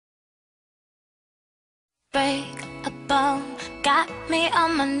Break a bone, got me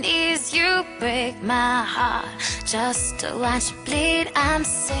on my knees. You break my heart just to watch you bleed. I'm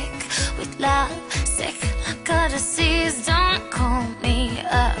sick with love, sick like a disease. Don't call me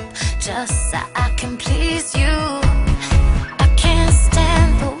up just so I can please you.